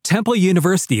Temple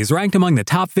University is ranked among the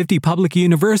top 50 public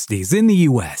universities in the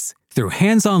U.S. Through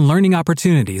hands-on learning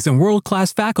opportunities and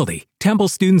world-class faculty, Temple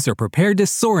students are prepared to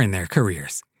soar in their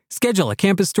careers. Schedule a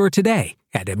campus tour today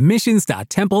at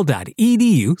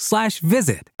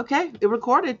admissions.temple.edu/visit. Okay, it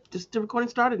recorded. Just the recording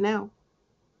started now.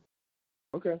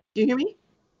 Okay. Do you hear me?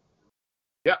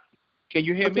 Yeah. Can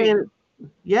you hear me?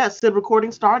 Yes, the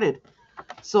recording started.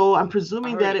 So I'm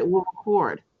presuming that it will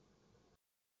record.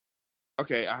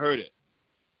 Okay, I heard it.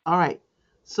 All right.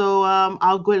 So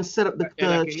I'll go ahead and set up the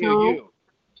and I can show. Hear you.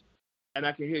 And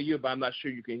I can hear you, but I'm not sure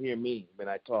you can hear me when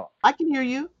I talk. I can hear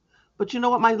you, but you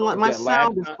know what? My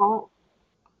sound is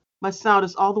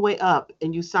all the way up,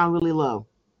 and you sound really low.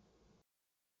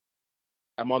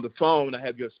 I'm on the phone. I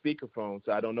have your speakerphone,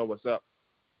 so I don't know what's up.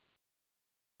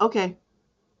 Okay.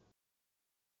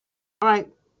 All right.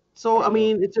 So I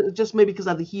mean, it's just maybe because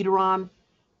I have the heater on.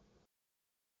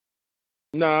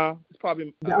 No, it's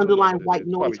probably the underlying white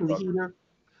noise from the heater.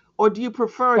 Or do you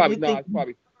prefer? Probably, do you think? It's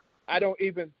probably. I don't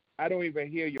even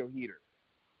hear your heater.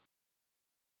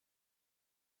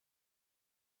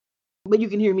 But you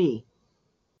can hear me.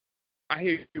 I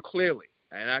hear you clearly,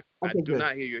 and I do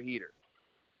not hear your heater.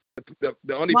 The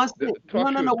only No.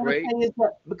 What I'm saying is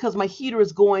that because my heater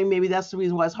is going, maybe that's the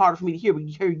reason why it's harder for me to hear. But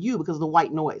you hear you because of the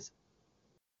white noise.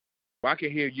 Well, I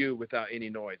can hear you without any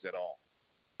noise at all.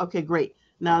 Okay, great.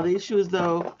 Now the issue is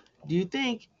though, do you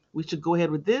think we should go ahead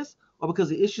with this, or because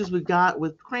the issues we got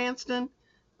with Cranston,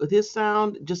 with his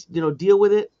sound, just deal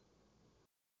with it?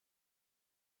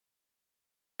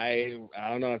 I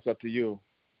don't know. It's up to you.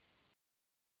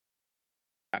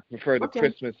 I prefer the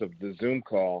Christmas of the Zoom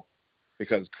call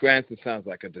because Cranston sounds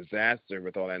like a disaster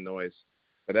with all that noise.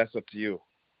 But that's up to you.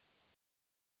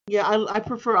 Yeah, I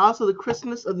prefer also the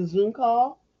Christmas of the Zoom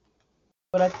call.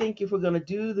 But I think if we're going to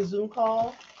do the Zoom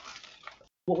call,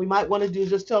 what we might want to do is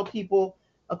just tell people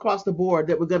across the board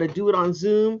that we're going to do it on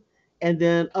Zoom and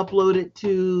then upload it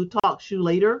to TalkShoe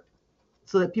later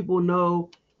so that people know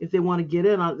if they want to get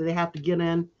in, they have to get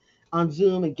in on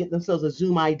Zoom and get themselves a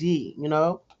Zoom ID,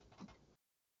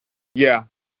 Yeah.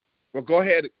 Well, go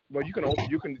ahead. Well, you can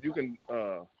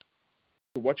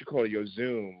what you call your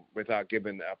Zoom without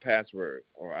giving a password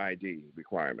or ID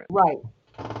requirement. Right.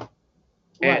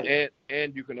 And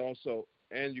you can also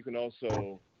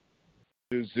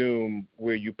do Zoom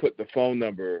where you put the phone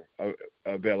number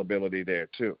availability there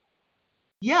too.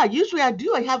 Yeah, usually I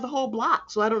do. I have the whole block,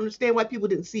 so I don't understand why people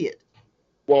didn't see it.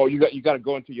 Well, you got to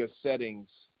go into your settings.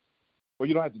 Well,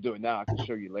 you don't have to do it now. I can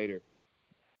show you later.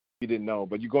 You didn't know,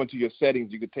 but you go into your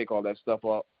settings. You can take all that stuff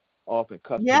off and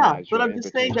customize. Yeah, but I'm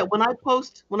just saying that when I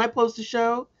post a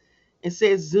show and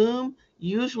says Zoom,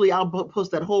 usually I'll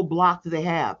post that whole block that they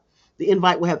have. The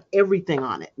invite will have everything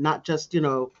on it, not just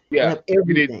have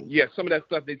everything. Some of that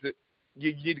stuff you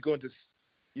need to go into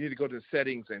the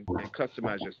settings and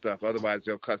customize your stuff. Otherwise,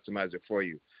 they'll customize it for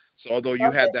you. So although you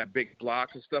have that big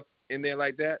block of stuff in there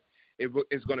like that,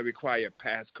 it's going to require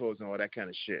passcodes and all that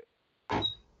kind of shit.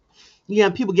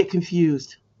 Yeah, people get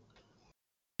confused.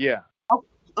 Yeah. Oh,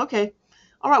 okay.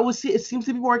 All right. We'll see. It seems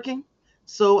to be working,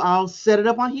 so I'll set it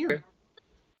up on here. Okay.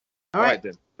 All right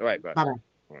then. All right. Bye. Bye.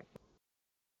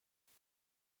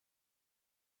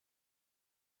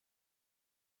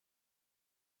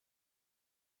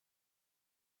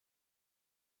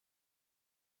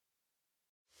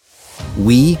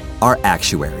 We are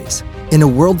actuaries. In a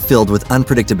world filled with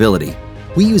unpredictability,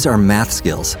 we use our math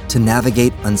skills to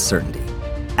navigate uncertainty.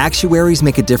 Actuaries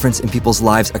make a difference in people's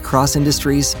lives across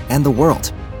industries and the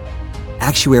world.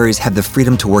 Actuaries have the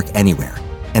freedom to work anywhere,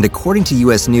 and according to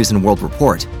U.S. News & World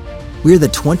Report, we're the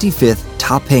 25th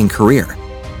top-paying career.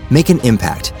 Make an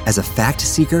impact as a fact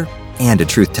seeker and a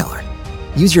truth teller.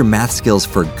 Use your math skills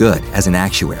for good as an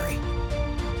actuary.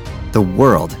 The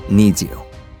world needs you.